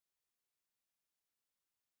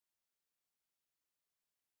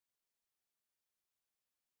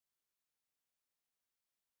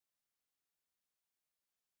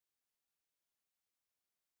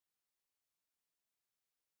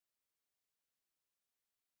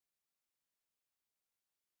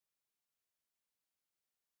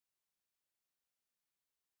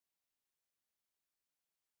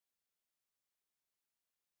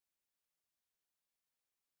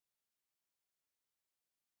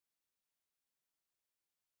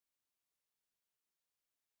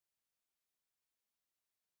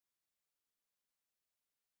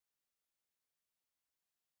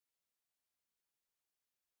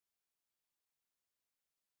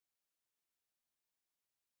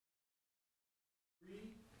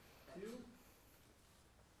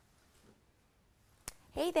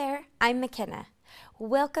Hey there, I'm McKenna.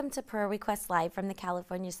 Welcome to Prayer Request Live from the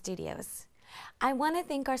California studios. I want to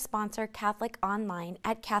thank our sponsor, Catholic Online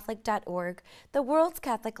at Catholic.org, the world's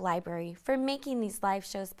Catholic library, for making these live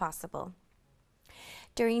shows possible.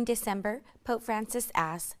 During December, Pope Francis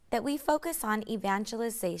asked that we focus on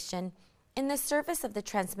evangelization in the service of the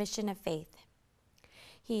transmission of faith.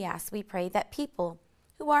 He asked we pray that people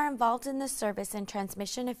who are involved in the service and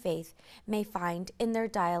transmission of faith may find in their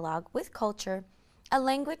dialogue with culture a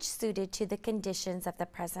language suited to the conditions of the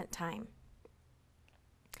present time.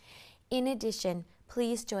 In addition,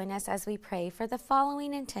 please join us as we pray for the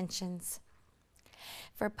following intentions.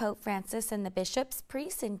 For Pope Francis and the bishops,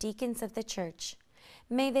 priests, and deacons of the Church,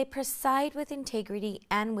 may they preside with integrity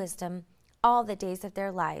and wisdom all the days of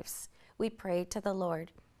their lives. We pray to the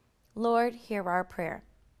Lord. Lord, hear our prayer.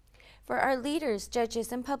 For our leaders,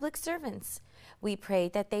 judges, and public servants, we pray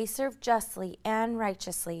that they serve justly and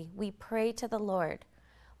righteously. We pray to the Lord.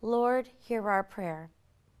 Lord, hear our prayer.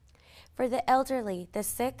 For the elderly, the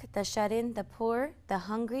sick, the shut-in, the poor, the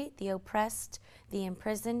hungry, the oppressed, the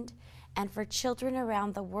imprisoned, and for children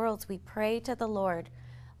around the world, we pray to the Lord.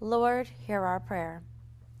 Lord, hear our prayer.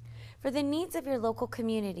 For the needs of your local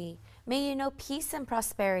community, may you know peace and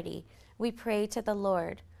prosperity. We pray to the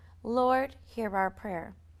Lord. Lord, hear our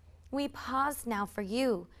prayer. We pause now for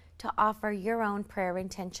you to offer your own prayer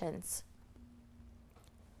intentions.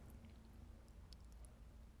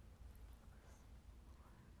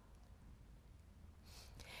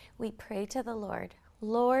 We pray to the Lord.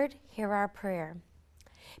 Lord, hear our prayer.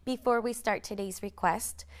 Before we start today's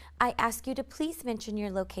request, I ask you to please mention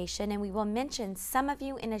your location, and we will mention some of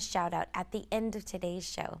you in a shout out at the end of today's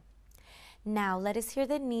show. Now let us hear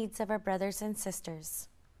the needs of our brothers and sisters.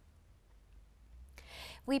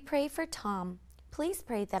 We pray for Tom. Please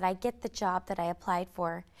pray that I get the job that I applied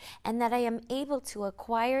for and that I am able to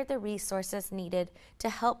acquire the resources needed to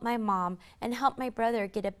help my mom and help my brother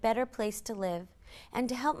get a better place to live and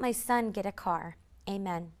to help my son get a car.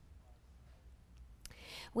 Amen.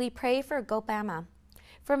 We pray for Gopama,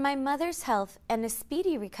 for my mother's health and a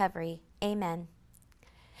speedy recovery. Amen.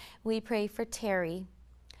 We pray for Terry,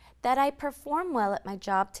 that I perform well at my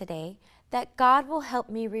job today, that God will help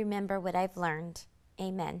me remember what I've learned.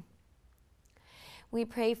 Amen. We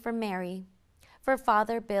pray for Mary, for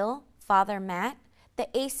Father Bill, Father Matt, the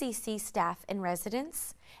ACC staff and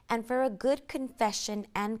residents, and for a good confession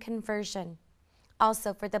and conversion.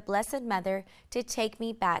 Also for the Blessed Mother to take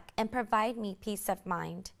me back and provide me peace of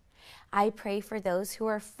mind. I pray for those who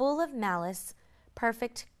are full of malice,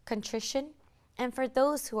 perfect contrition, and for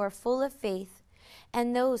those who are full of faith,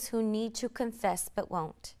 and those who need to confess but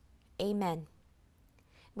won't. Amen.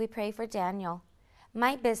 We pray for Daniel.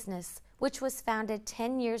 My business, which was founded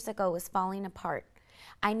 10 years ago, is falling apart.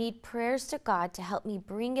 I need prayers to God to help me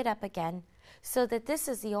bring it up again so that this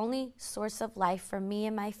is the only source of life for me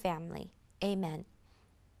and my family. Amen.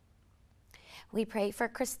 We pray for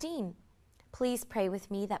Christine. Please pray with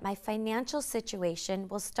me that my financial situation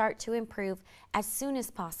will start to improve as soon as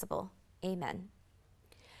possible. Amen.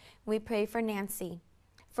 We pray for Nancy,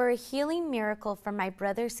 for a healing miracle for my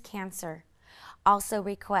brother's cancer. Also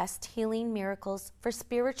request healing miracles for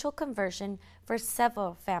spiritual conversion for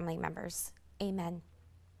several family members. Amen.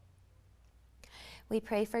 We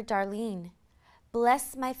pray for Darlene.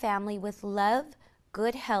 Bless my family with love,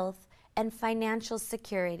 good health, and financial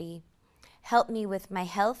security. Help me with my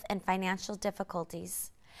health and financial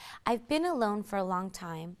difficulties. I've been alone for a long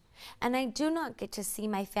time, and I do not get to see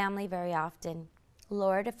my family very often.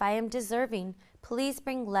 Lord, if I am deserving, please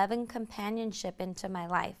bring love and companionship into my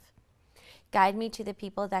life. Guide me to the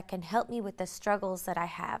people that can help me with the struggles that I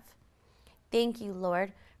have. Thank you,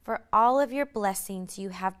 Lord, for all of your blessings you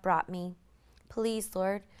have brought me. Please,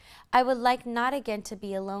 Lord, I would like not again to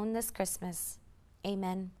be alone this Christmas.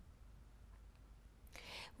 Amen.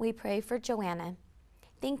 We pray for Joanna.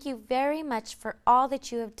 Thank you very much for all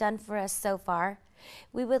that you have done for us so far.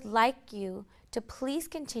 We would like you to please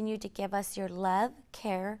continue to give us your love,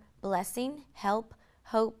 care, blessing, help,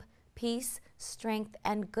 hope, peace, strength,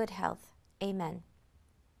 and good health. Amen.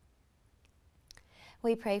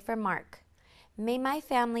 We pray for Mark. May my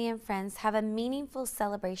family and friends have a meaningful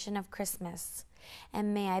celebration of Christmas,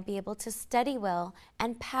 and may I be able to study well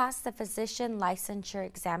and pass the physician licensure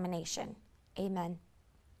examination. Amen.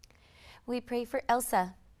 We pray for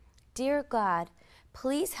Elsa. Dear God,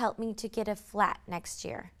 please help me to get a flat next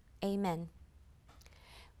year. Amen.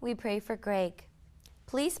 We pray for Greg.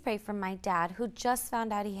 Please pray for my dad who just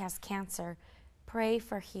found out he has cancer. Pray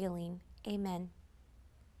for healing. Amen.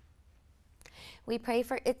 We pray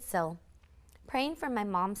for Itzel. Praying for my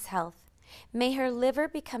mom's health. May her liver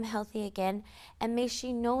become healthy again, and may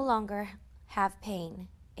she no longer have pain.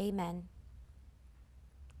 Amen.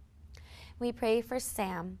 We pray for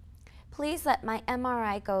Sam. Please let my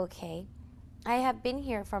MRI go okay. I have been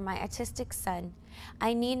here for my autistic son.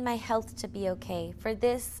 I need my health to be okay. For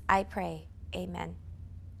this, I pray. Amen.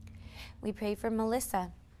 We pray for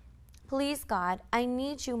Melissa. Please, God, I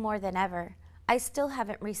need you more than ever. I still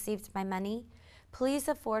haven't received my money. Please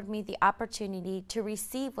afford me the opportunity to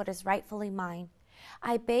receive what is rightfully mine.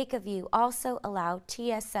 I beg of you, also allow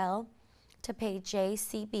TSL to pay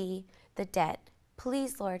JCB the debt.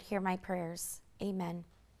 Please, Lord, hear my prayers. Amen.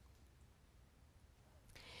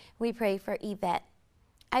 We pray for Yvette.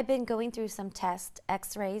 I've been going through some tests,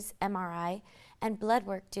 x-rays, MRI, and blood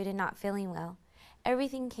work due to not feeling well.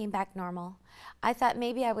 Everything came back normal. I thought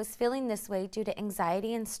maybe I was feeling this way due to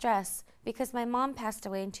anxiety and stress because my mom passed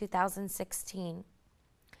away in 2016.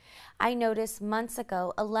 I noticed months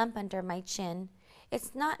ago a lump under my chin.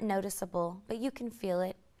 It's not noticeable, but you can feel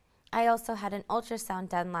it. I also had an ultrasound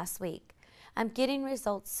done last week. I'm getting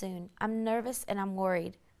results soon. I'm nervous and I'm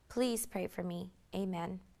worried. Please pray for me.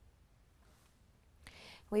 Amen.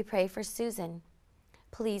 We pray for Susan.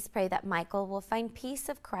 Please pray that Michael will find peace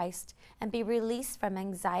of Christ and be released from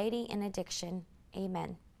anxiety and addiction.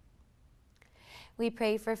 Amen. We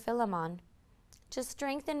pray for Philemon to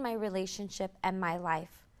strengthen my relationship and my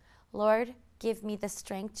life. Lord, give me the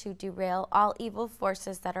strength to derail all evil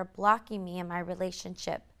forces that are blocking me in my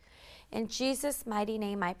relationship. In Jesus' mighty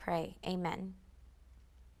name I pray. Amen.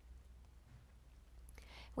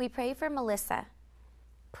 We pray for Melissa.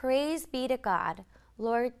 Praise be to God.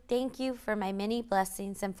 Lord, thank you for my many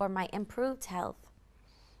blessings and for my improved health.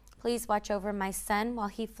 Please watch over my son while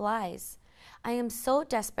he flies. I am so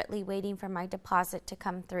desperately waiting for my deposit to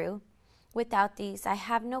come through. Without these, I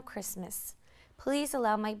have no Christmas. Please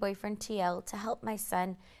allow my boyfriend TL to help my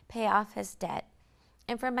son pay off his debt,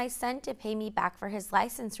 and for my son to pay me back for his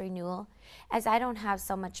license renewal, as I don't have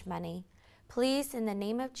so much money. Please, in the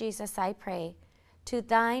name of Jesus, I pray. To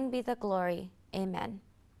thine be the glory. Amen.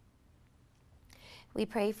 We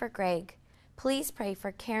pray for Greg. Please pray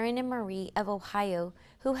for Karen and Marie of Ohio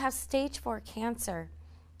who have stage 4 cancer.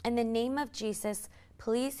 In the name of Jesus,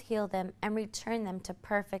 please heal them and return them to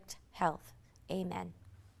perfect health. Amen.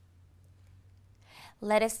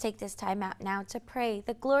 Let us take this time out now to pray.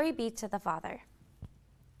 The glory be to the Father.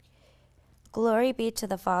 Glory be to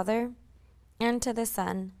the Father, and to the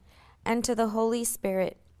Son, and to the Holy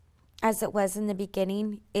Spirit, as it was in the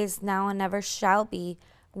beginning, is now, and ever shall be,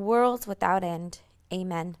 world without end.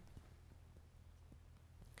 Amen.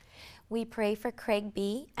 We pray for Craig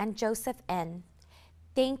B. and Joseph N.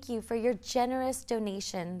 Thank you for your generous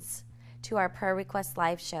donations to our Prayer Request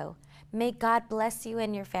Live show. May God bless you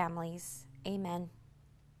and your families. Amen.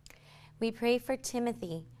 We pray for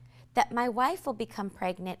Timothy, that my wife will become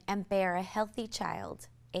pregnant and bear a healthy child.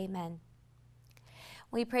 Amen.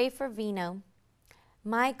 We pray for Vino.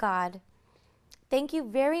 My God, thank you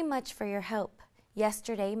very much for your help.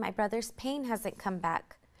 Yesterday, my brother's pain hasn't come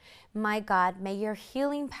back. My God, may your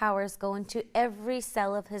healing powers go into every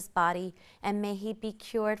cell of his body, and may he be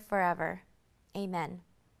cured forever. Amen.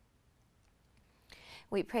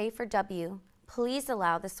 We pray for W. Please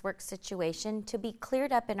allow this work situation to be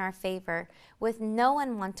cleared up in our favor with no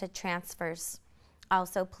unwanted transfers.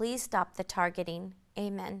 Also, please stop the targeting.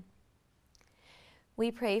 Amen.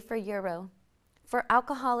 We pray for Euro, for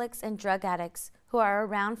alcoholics and drug addicts who are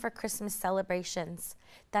around for Christmas celebrations,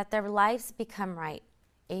 that their lives become right.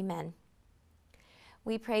 Amen.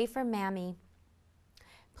 We pray for Mammy.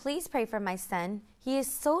 Please pray for my son. He is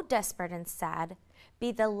so desperate and sad.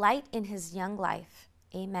 Be the light in his young life.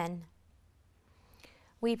 Amen.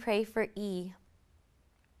 We pray for E.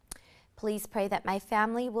 Please pray that my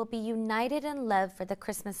family will be united in love for the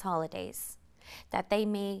Christmas holidays, that they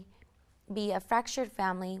may be a fractured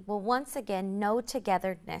family will once again know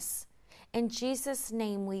togetherness. In Jesus'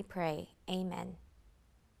 name we pray. Amen.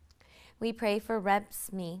 We pray for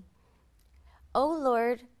Rebs Me. O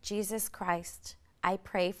Lord Jesus Christ, I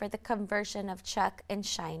pray for the conversion of Chuck and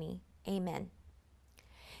Shiny. Amen.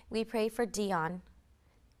 We pray for Dion.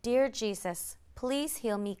 Dear Jesus, please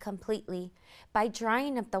heal me completely by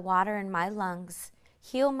drying up the water in my lungs.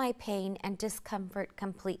 Heal my pain and discomfort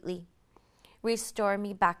completely. Restore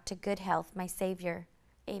me back to good health, my Savior.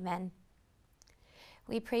 Amen.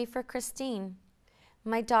 We pray for Christine.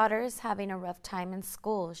 My daughter is having a rough time in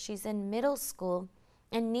school. She's in middle school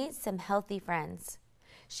and needs some healthy friends.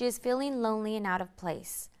 She is feeling lonely and out of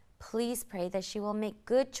place. Please pray that she will make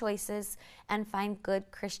good choices and find good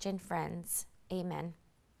Christian friends. Amen.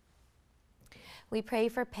 We pray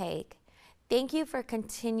for Peg. Thank you for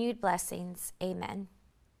continued blessings. Amen.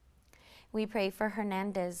 We pray for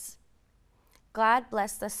Hernandez. God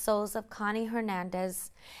bless the souls of Connie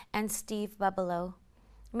Hernandez and Steve Bubbalo.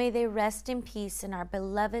 May they rest in peace in our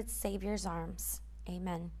beloved Savior's arms.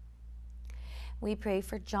 Amen. We pray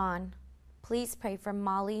for John. Please pray for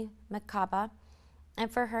Molly Makaba and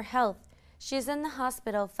for her health. She is in the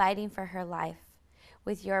hospital fighting for her life.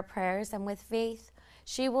 With your prayers and with faith,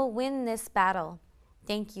 she will win this battle.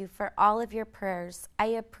 Thank you for all of your prayers. I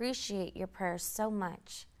appreciate your prayers so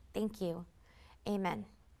much. Thank you. Amen.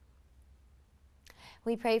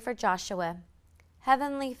 We pray for Joshua.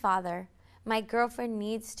 Heavenly Father, my girlfriend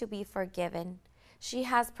needs to be forgiven. She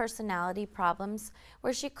has personality problems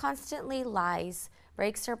where she constantly lies,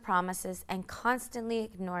 breaks her promises, and constantly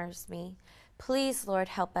ignores me. Please, Lord,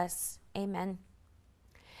 help us. Amen.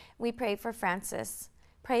 We pray for Francis.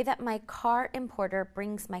 Pray that my car importer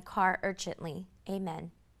brings my car urgently.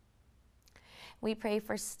 Amen. We pray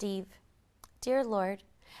for Steve. Dear Lord,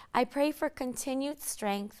 I pray for continued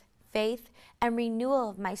strength, faith, and renewal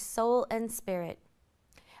of my soul and spirit.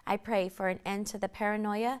 I pray for an end to the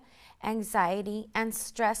paranoia, anxiety, and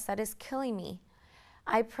stress that is killing me.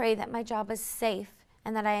 I pray that my job is safe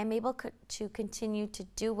and that I am able to continue to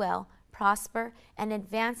do well, prosper, and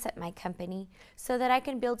advance at my company so that I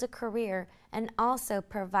can build a career and also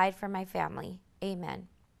provide for my family. Amen.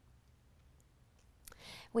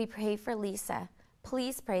 We pray for Lisa.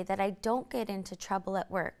 Please pray that I don't get into trouble at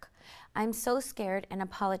work. I'm so scared and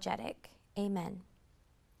apologetic. Amen.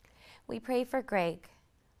 We pray for Greg.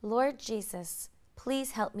 Lord Jesus,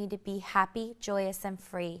 please help me to be happy, joyous, and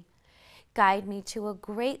free. Guide me to a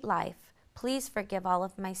great life. Please forgive all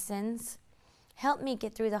of my sins. Help me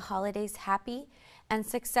get through the holidays happy and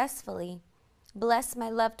successfully. Bless my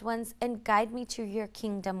loved ones and guide me to your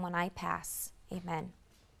kingdom when I pass. Amen.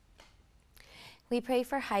 We pray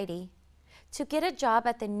for Heidi to get a job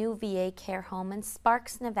at the new VA care home in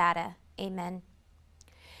Sparks, Nevada. Amen.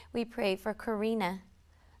 We pray for Karina.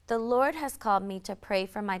 The Lord has called me to pray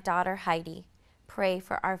for my daughter Heidi. Pray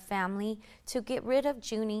for our family to get rid of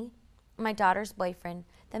Junie, my daughter's boyfriend.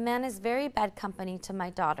 The man is very bad company to my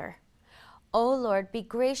daughter. Oh Lord, be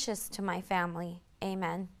gracious to my family.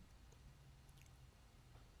 Amen.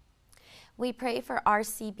 We pray for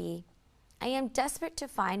RCB. I am desperate to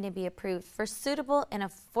find and be approved for suitable and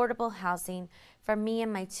affordable housing for me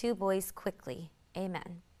and my 2 boys quickly.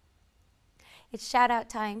 Amen. It's shout out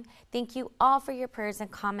time. Thank you all for your prayers and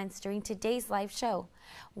comments during today's live show.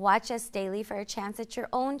 Watch us daily for a chance at your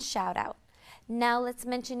own shout out. Now let's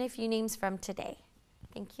mention a few names from today.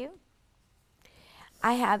 Thank you.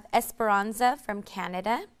 I have Esperanza from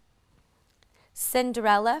Canada,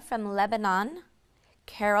 Cinderella from Lebanon,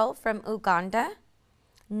 Carol from Uganda,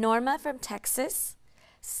 Norma from Texas,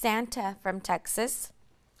 Santa from Texas,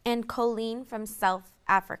 and Colleen from South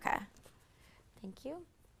Africa. Thank you.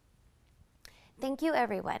 Thank you,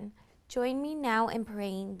 everyone. Join me now in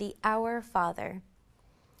praying the Our Father.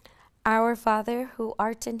 Our Father, who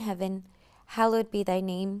art in heaven, hallowed be thy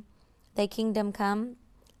name. Thy kingdom come,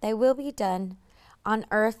 thy will be done, on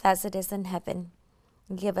earth as it is in heaven.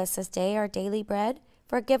 Give us this day our daily bread.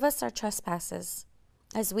 Forgive us our trespasses,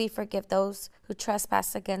 as we forgive those who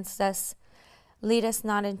trespass against us. Lead us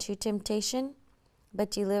not into temptation, but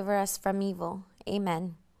deliver us from evil.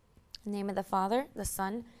 Amen. In the name of the Father, the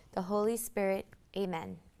Son, the Holy Spirit.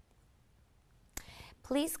 Amen.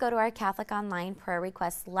 Please go to our Catholic Online Prayer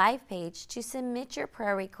Requests live page to submit your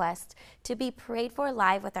prayer request to be prayed for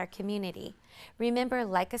live with our community. Remember,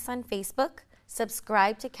 like us on Facebook,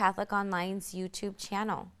 subscribe to Catholic Online's YouTube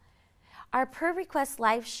channel. Our prayer request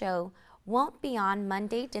live show won't be on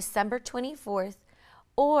Monday, December 24th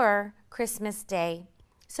or Christmas Day,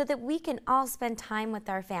 so that we can all spend time with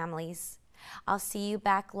our families. I'll see you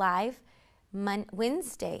back live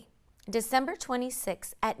Wednesday, December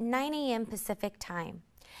 26th at 9 a.m. Pacific time.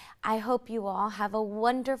 I hope you all have a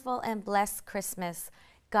wonderful and blessed Christmas.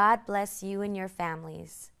 God bless you and your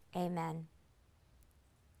families. Amen.